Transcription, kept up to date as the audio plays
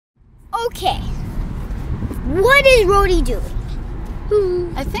Okay. What is Rhodey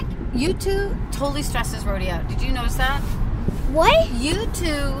doing? I think you two totally stresses Rhodey out. Did you notice that? What? You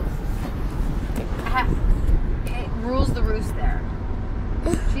two rules the roost there.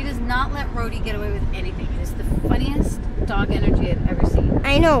 She does not let Rhodey get away with anything. It is the funniest dog energy I've ever seen.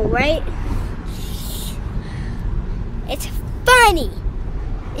 I know, right? It's funny.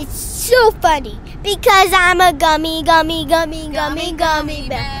 It's so funny because I'm a gummy bear.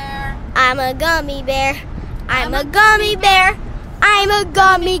 I'm a gummy bear. I'm a gummy bear. I'm a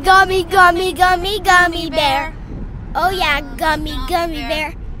gummy bear. Oh yeah, gummy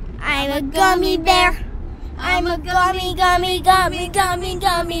bear. I'm a gummy bear. I'm a gummy bear. I'm a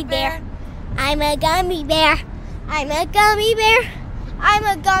gummy bear. I'm a gummy bear. I'm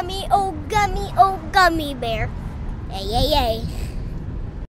a gummy bear. Yay, yay, yay.